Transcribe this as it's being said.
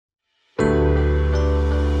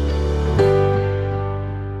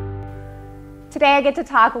today I get to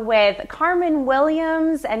talk with Carmen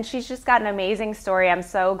Williams, and she's just got an amazing story. I'm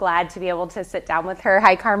so glad to be able to sit down with her.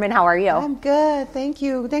 Hi, Carmen. How are you? I'm good. Thank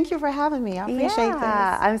you. Thank you for having me. I appreciate this.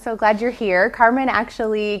 I'm so glad you're here. Carmen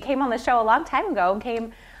actually came on the show a long time ago and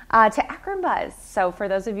came to Akron Buzz. So for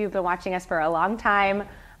those of you who've been watching us for a long time,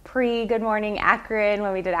 Good Morning Akron,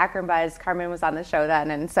 when we did Akron Buzz, Carmen was on the show then,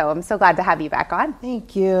 and so I'm so glad to have you back on.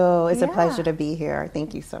 Thank you. It's a pleasure to be here.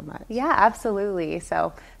 Thank you so much. Yeah, absolutely.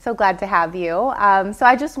 So glad to have you. So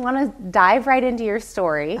I just want to dive right into your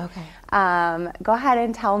story. Okay. Go ahead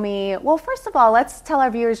and tell me, well, first of all, let's tell our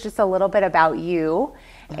viewers just a little bit about you.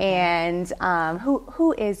 Okay. And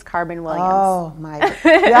who is Carmen Williams? Oh my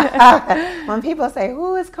God. When people say,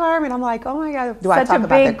 who is Carmen? I'm like, oh my God. Do I talk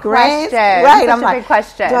about the grandkids? Right. I'm like, big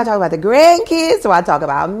question. Do I talk about the grandkids? Do I talk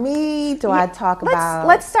about me? Do I talk about...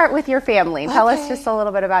 Let's start with your family. Tell us just a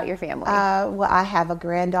little bit about your family. Well, I have a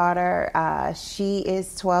granddaughter. She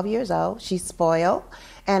is 12 years old. She's spoiled.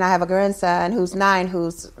 And I have a grandson who's 9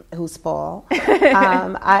 who's spoiled.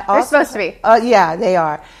 They're supposed to be. Yeah, they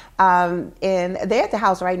are. And they're at the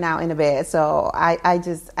house right now in the bed. So I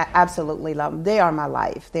absolutely love them. They are my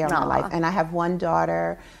life. They are my life. And I have one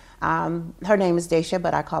daughter. Her name is Daisha,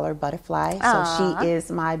 but I call her Butterfly. So she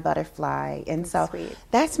is my butterfly. And so sweet.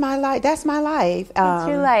 That's my life. That's my life. That's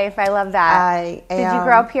your life. I love that. Did you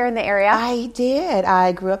grow up here in the area? I did.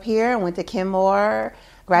 I grew up here and went to Kenmore.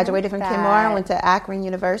 Graduated from Kenmore, went to Akron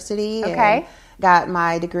University, and got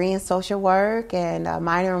my degree in social work and a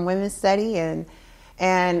minor in women's study, and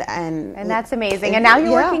that's amazing. And now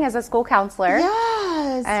you're working as a school counselor.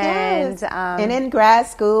 Yes, and in grad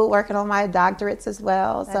school, working on my doctorates as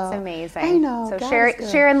well. That's amazing. I know. So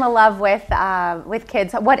sharing the love with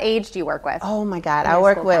kids. What age do you work with? Oh my God, I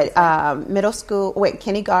work with middle school,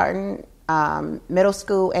 kindergarten. Middle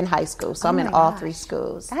school and high school. So I'm in all 3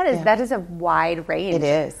 schools. That is a wide range. It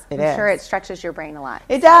is. I'm sure it stretches your brain a lot.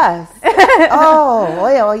 It does.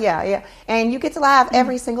 Oh, yeah. And you get to laugh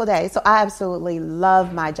every single day. So I absolutely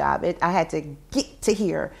love my job. I had to get to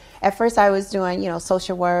here. At first I was doing,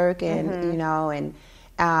 social work and,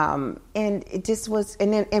 and it just was,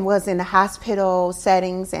 and then it was in the hospital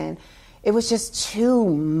settings, and it was just too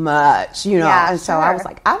much, and so I was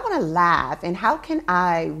like, I want to laugh, and how can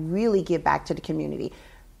I really give back to the community?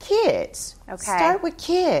 Kids. Okay. Start with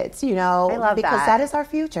kids, I love because that is our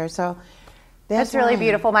future. So that's really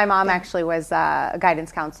beautiful. My mom actually was a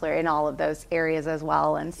guidance counselor in all of those areas as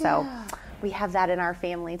well, and so we have that in our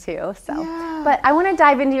family too. So, but I want to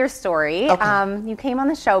dive into your story. Okay. You came on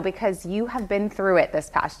the show because you have been through it this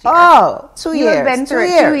past year. Oh, 2 years. You have been through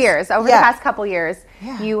it 2 years. Over the past couple years,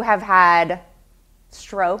 you have had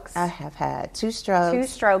strokes. I have had 2 strokes. 2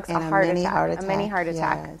 strokes, and a mini heart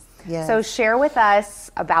attack. Yes. So share with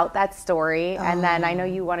us about that story, and then I know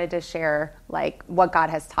you wanted to share what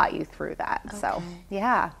God has taught you through that. Okay. So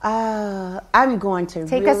I'm going to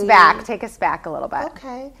take us back a little bit.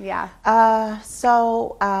 Okay. Yeah. I've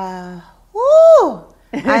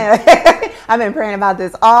been praying about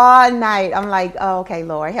this all night. I'm like, okay,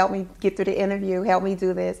 Lord, help me get through the interview. Help me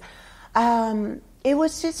do this. It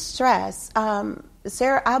was just stress.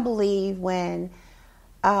 Sarah, I believe when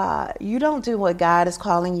you don't do what God is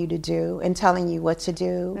calling you to do and telling you what to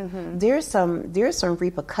do, there's some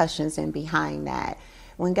repercussions in behind that.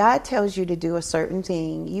 When God tells you to do a certain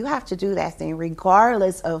thing, you have to do that thing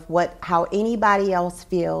regardless of how anybody else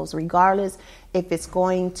feels, regardless if it's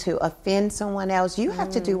going to offend someone else. You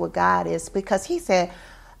have to do what God is, because He said,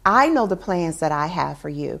 I know the plans that I have for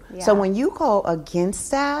you. Yeah. So when you go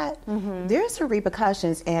against that, there's some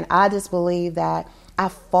repercussions. And I just believe that I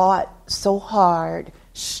fought so hard,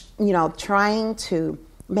 trying to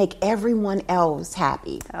make everyone else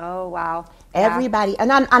happy. Oh, wow. Everybody,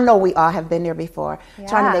 and I know we all have been there before,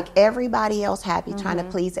 trying to make everybody else happy, trying to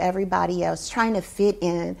please everybody else, trying to fit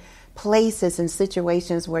in places and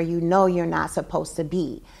situations where you're not supposed to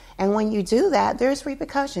be. And when you do that, there's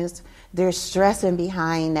repercussions. There's stressing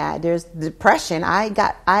behind that. There's depression.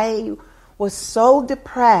 I was so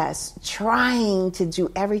depressed trying to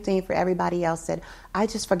do everything for everybody else that I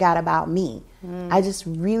just forgot about me. I just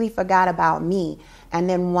really forgot about me. And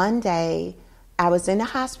then one day I was in the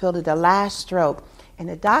hospital, the last stroke, and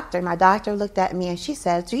my doctor looked at me and she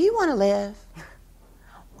said, "Do you want to live?"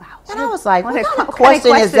 Wow. And I was like, what kind of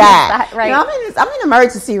question is that? Right? I'm in the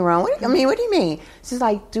emergency room. What do you mean? She's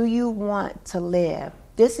like, "Do you want to live?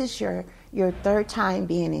 This is your 3rd time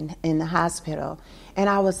being in the hospital." And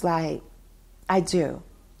I was like, "I do."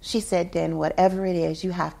 She said, "Then whatever it is, you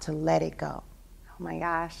have to let it go." Oh my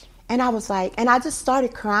gosh. And I was like, and I just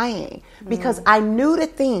started crying because I knew the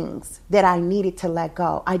things that I needed to let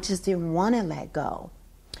go. I just didn't want to let go.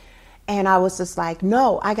 And I was just like,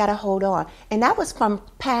 no, I got to hold on. And that was from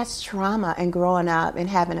past trauma and growing up and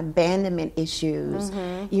having abandonment issues,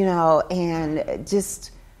 you know, and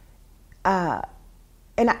just, but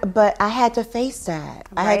I had to face that.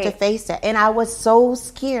 I had to face that. And I was so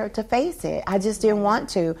scared to face it. I just didn't want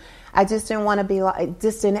to. I just didn't want to be like,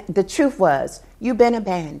 the truth was, you've been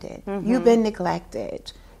abandoned. You've been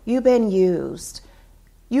neglected. You've been used.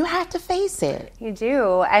 You have to face it. You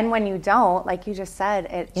do. And when you don't, like you just said,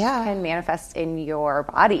 it can manifest in your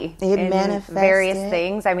body. It manifests various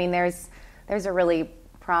things. I mean, there's a really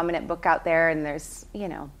prominent book out there, and there's, you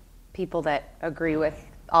know, people that agree with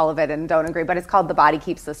all of it and don't agree, but it's called The Body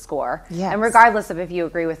Keeps the Score. Yes. And regardless of if you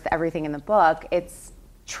agree with everything in the book, it's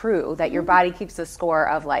true that your body keeps the score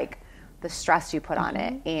of like the stress you put on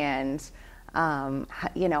it, and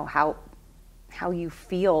you know, how you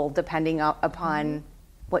feel depending upon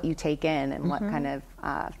what you take in and what kind of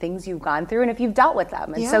things you've gone through and if you've dealt with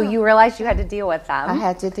them. And so you realized you had to deal with them. I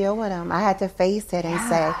had to deal with them. I had to face it and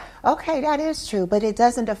say, okay, that is true, but it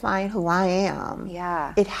doesn't define who I am.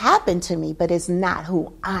 Yeah. It happened to me, but it's not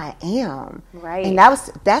who I am. Right. And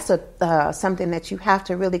that's something that you have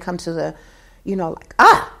to really come to the, you know, like,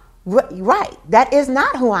 right, that is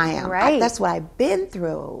not who I am. Right. That's what I've been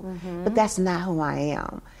through, but that's not who I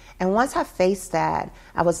am. And once I faced that,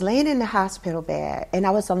 I was laying in the hospital bed, and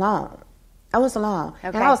I was alone. Okay.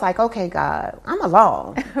 And I was like, okay, God, I'm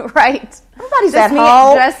alone. Right. Nobody's at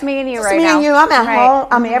home. Just me and you just right me now. And you. I'm at home.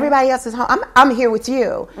 I mean, everybody else is home. I'm here with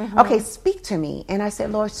you. Okay, speak to me. And I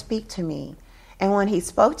said, Lord, speak to me. And when he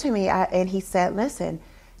spoke to me, and he said, listen,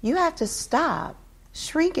 you have to stop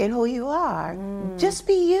shrinking who you are. Just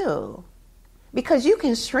be you. Because you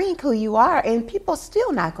can shrink who you are and people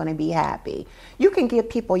still not going to be happy. You can give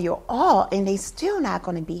people your all and they still not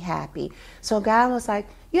going to be happy. So God was like,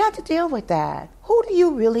 you have to deal with that. Who do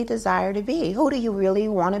you really desire to be? Who do you really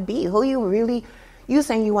want to be? You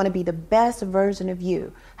saying you want to be the best version of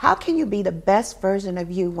you. How can you be the best version of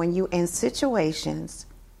you when you're in situations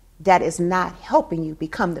that is not helping you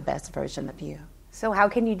become the best version of you? So how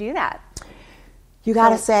can you do that? You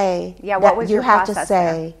got to say, what was your process? You have to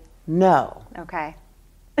say, no. Okay.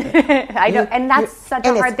 I know, and that's such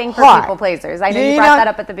a hard thing for people pleasers. I know you brought that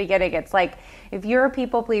up at the beginning. It's like, if you're a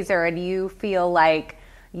people pleaser and you feel like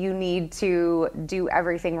you need to do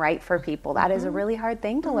everything right for people, that is a really hard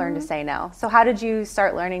thing to learn to say no. So how did you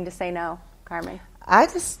start learning to say no, Carmen? I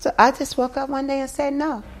just woke up one day and said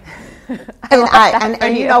no.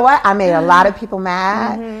 And you know what? I made a lot of people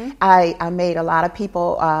mad. I made a lot of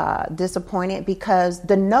people disappointed because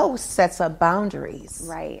the no sets up boundaries.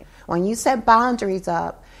 Right. When you set boundaries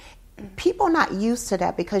up, people not used to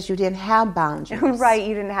that because you didn't have boundaries. Right,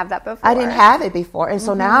 you didn't have that before. I didn't have it before. And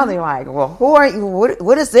so now they're like, well, who are you?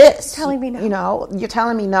 What is this? You're telling me no. You know, you're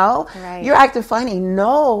telling me no? Right. You're acting funny.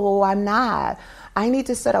 No, I'm not. I need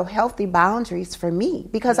to set up healthy boundaries for me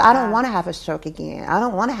because I don't want to have a stroke again. I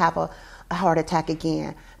don't want to have a heart attack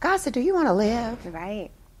again. God said, do you want to live? Right.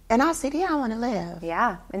 And I said, yeah, I want to live.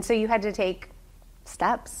 Yeah. And so you had to take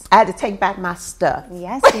steps. I had to take back my stuff.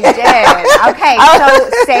 Yes, you did. Okay, so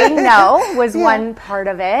saying no was one part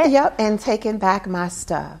of it. Yep, and taking back my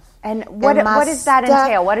stuff. And what does that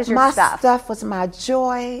entail? What is your stuff? My stuff was my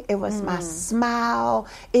joy. It was my smile.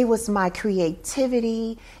 It was my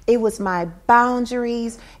creativity. It was my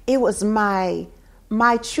boundaries. It was my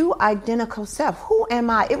true identical self. Who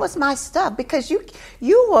am I? It was my stuff because you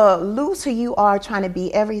will lose who you are trying to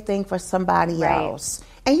be everything for somebody else.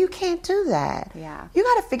 And you can't do that. Yeah. You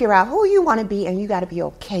got to figure out who you want to be, and you got to be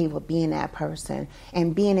okay with being that person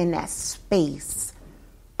and being in that space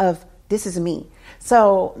of this is me.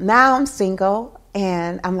 So now I'm single,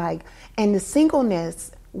 and I'm like, and the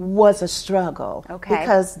singleness was a struggle. Okay.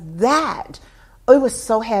 Because it was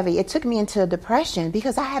so heavy. It took me into a depression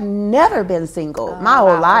because I have never been single my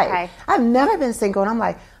whole life. Okay. I've never been single. And I'm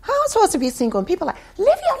like, how am I supposed to be single? And people are like,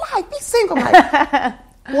 live your life, be single. I'm like,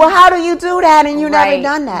 well, how do you do that? And you never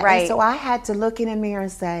done that. Right. And so I had to look in the mirror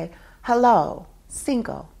and say, hello,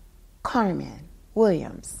 single, Carmen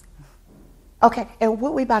Williams. Okay, and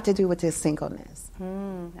what we about to do with this singleness?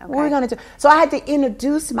 Okay. What are we going to do? So I had to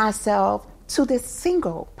introduce myself to this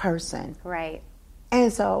single person. Right.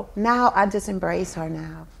 And so now I just embrace her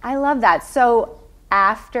now. I love that. So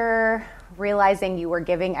after realizing you were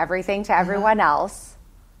giving everything to everyone else,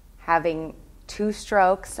 having 2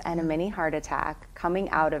 strokes and a mini heart attack, coming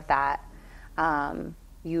out of that,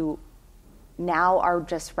 you now are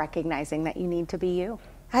just recognizing that you need to be you.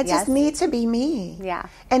 I just need to be me. Yeah.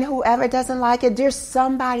 And whoever doesn't like it, there's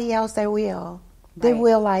somebody else that will. They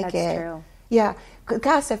will like it. That's true. Yeah.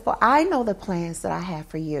 God said, for I know the plans that I have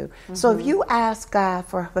for you. So if you ask God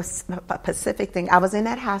for a specific thing, I was in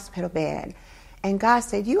that hospital bed, and God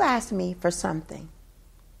said, you asked me for something.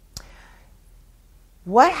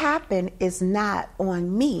 What happened is not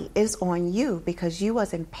on me, it's on you, because you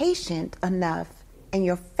wasn't patient enough and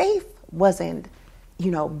your faith wasn't,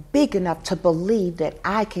 big enough to believe that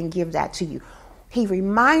I can give that to you. He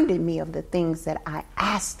reminded me of the things that I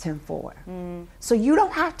asked him for. So you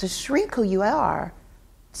don't have to shrink who you are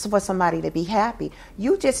for somebody to be happy.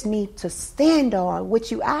 You just need to stand on what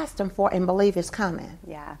you asked him for and believe it's coming.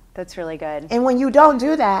 Yeah, that's really good. And when you don't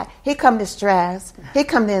do that, here come the stress, here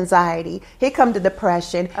come the anxiety, here come the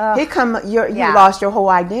depression, here come you lost your whole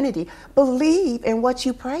identity. Believe in what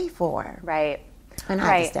you pray for. Right. And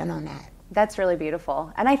I have to stand on that. That's really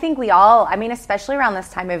beautiful. And I think we all, especially around this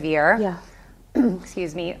time of year,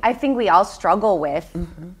 excuse me, I think we all struggle with,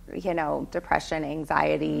 depression,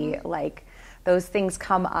 anxiety, like those things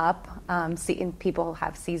come up. People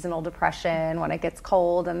have seasonal depression when it gets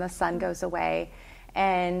cold and the sun goes away.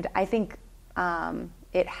 And I think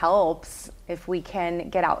it helps if we can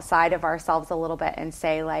get outside of ourselves a little bit and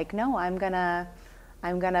say, like, no, I'm gonna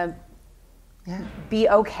be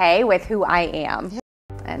okay with who I am.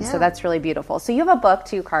 And so that's really beautiful. So you have a book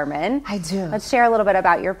too, Carmen. I do. Let's share a little bit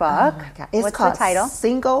about your book. Oh my God. It's What's called the title?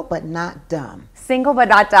 Single But Not Dumb. Single But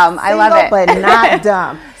Not Dumb. I love it. Single But Not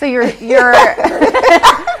Dumb. So you're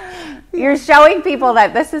you're showing people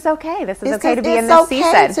that this is okay. This is okay to be in this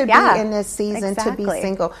season. It's okay to be in this season, to be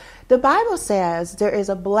single. The Bible says there is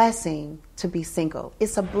a blessing to be single.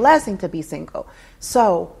 It's a blessing to be single.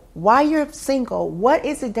 So while you're single, what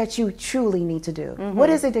is it that you truly need to do? What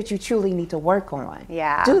is it that you truly need to work on?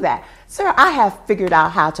 Yeah. Do that. Sir, I have figured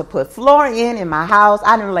out how to put flooring in my house.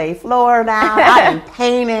 I done laid floor down. I done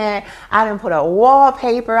painted. I done put up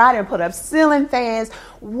wallpaper. I done put up ceiling fans.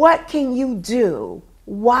 What can you do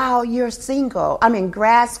while you're single? I'm in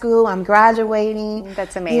grad school. I'm graduating.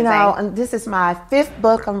 That's amazing. And this is my 5th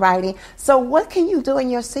book I'm writing. So what can you do in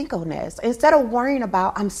your singleness? Instead of worrying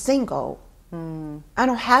about, I'm single, I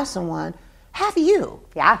don't have someone, have you.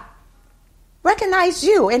 Yeah. Recognize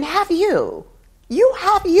you and have you. You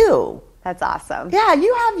have you. That's awesome. Yeah,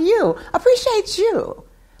 you have you. Appreciate you.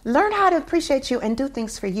 Learn how to appreciate you and do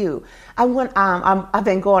things for you. I've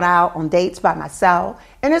been going out on dates by myself,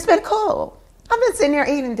 and it's been cool. I've been sitting there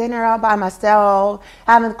eating dinner all by myself,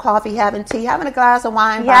 having coffee, having tea, having a glass of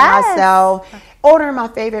wine by myself, ordering my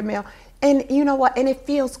favorite meal. And you know what? And it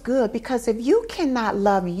feels good, because if you cannot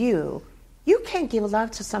love you, you can't give love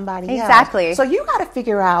to somebody else. Exactly. So you got to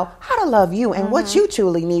figure out how to love you and what you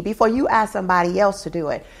truly need before you ask somebody else to do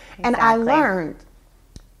it. Exactly. And I learned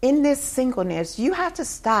in this singleness, you have to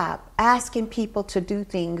stop asking people to do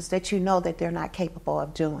things that you know that they're not capable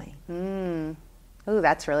of doing. Ooh,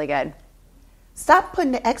 that's really good. Stop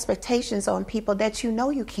putting the expectations on people that you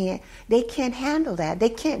know they can't handle that. They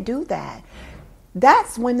can't do that.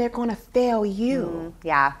 That's when they're going to fail you.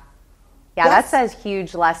 Yeah, that's a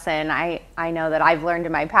huge lesson I know that I've learned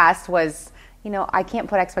in my past was, I can't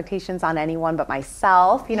put expectations on anyone but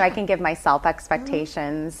myself. I can give myself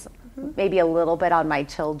expectations, maybe a little bit on my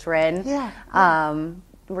children,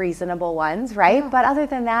 reasonable ones, right? But other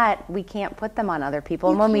than that, we can't put them on other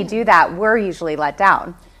people. And when we do that, we're usually let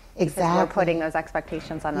down. Exactly. We're putting those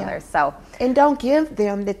expectations on others. So, and don't give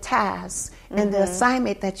them the task and the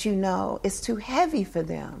assignment that you know is too heavy for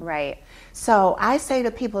them. Right. So I say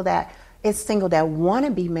to people that is single that want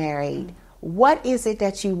to be married, what is it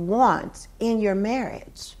that you want in your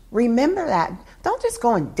marriage? Remember that. Don't just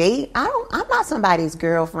go and date. I'm not somebody's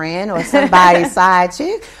girlfriend or somebody's side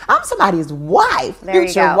chick. I'm somebody's wife,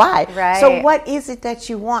 future wife. Right. So what is it that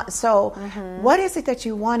you want? So what is it that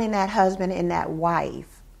you want in that husband and that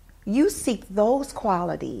wife? You seek those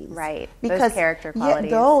qualities. Right. Those character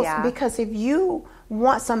qualities. Because if you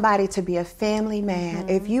want somebody to be a family man,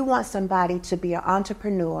 if you want somebody to be an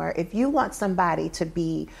entrepreneur, if you want somebody to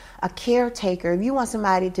be a caretaker, if you want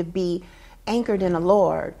somebody to be anchored in the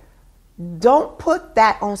Lord, don't put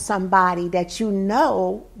that on somebody that you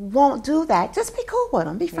know won't do that. Just be cool with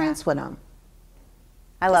them. Be friends with them.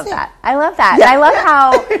 I love that. I love that. Yeah. And I love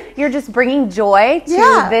how you're just bringing joy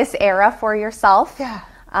to this era for yourself. Yeah.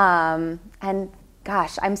 And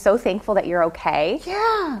gosh, I'm so thankful that you're okay.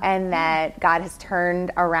 Yeah. And that God has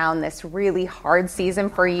turned around this really hard season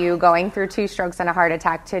for you, going through 2 strokes and a heart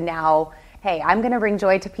attack, to now, hey, I'm going to bring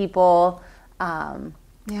joy to people.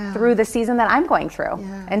 through the season that I'm going through.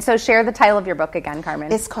 Yeah. And so share the title of your book again,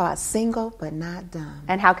 Carmen. It's called Single But Not Done.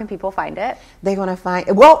 And how can people find it? They're going to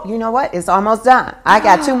find, well, you know what? It's almost done. I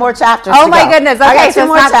got 2 more chapters Oh to my go. goodness. Okay,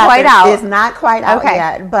 so it's not quite out. It's not quite out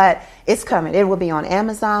yet, but it's coming. It will be on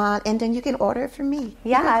Amazon, and then you can order it from me.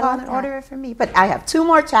 Yeah, I love and order it from me. But I have 2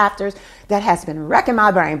 more chapters that has been wrecking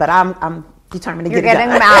my brain, but I'm determined to get it done. You're getting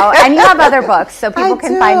them out. And you have other books, so people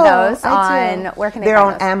can find those on, where can they They're find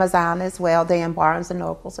on those? Amazon as well. They're in Barnes &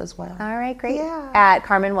 Nobles as well. All right, great. Yeah. At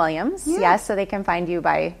Carmen Williams. Yes, so they can find you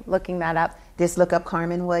by looking that up. Just look up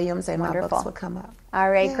Carmen Williams and my books will come up.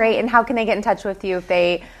 All right, great. And how can they get in touch with you if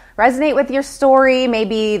they resonate with your story?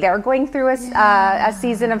 Maybe they're going through a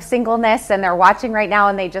season of singleness and they're watching right now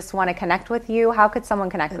and they just want to connect with you. How could someone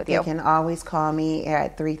connect with you? They can always call me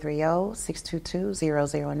at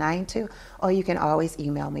 330-622-0092, or you can always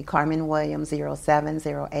email me,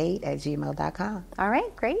 carmenwilliams0708@gmail.com. All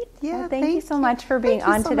right, great. Yeah, well, thank you so much for being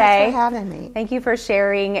on today. Thank you so much for having me. Thank you for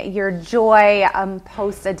sharing your joy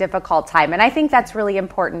post a difficult time. And I think that's really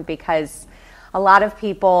important because a lot of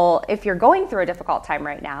people, if you're going through a difficult time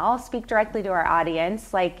right now, speak directly to our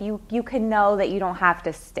audience. Like you can know that you don't have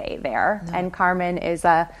to stay there. No. And Carmen is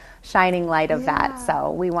a shining light of that.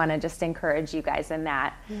 So we want to just encourage you guys in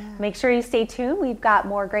that. Yeah. Make sure you stay tuned. We've got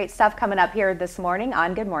more great stuff coming up here this morning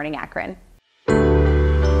on Good Morning Akron.